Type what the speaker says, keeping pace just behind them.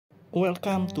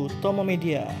Welcome to Tomo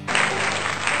Media.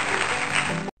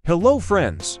 Hello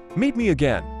friends, meet me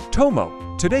again,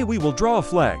 Tomo. Today we will draw a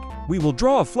flag. We will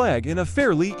draw a flag in a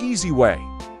fairly easy way.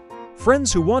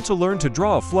 Friends who want to learn to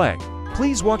draw a flag,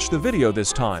 please watch the video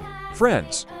this time.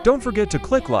 Friends, don't forget to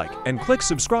click like and click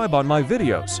subscribe on my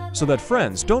videos so that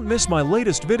friends don't miss my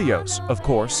latest videos, of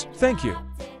course. Thank you.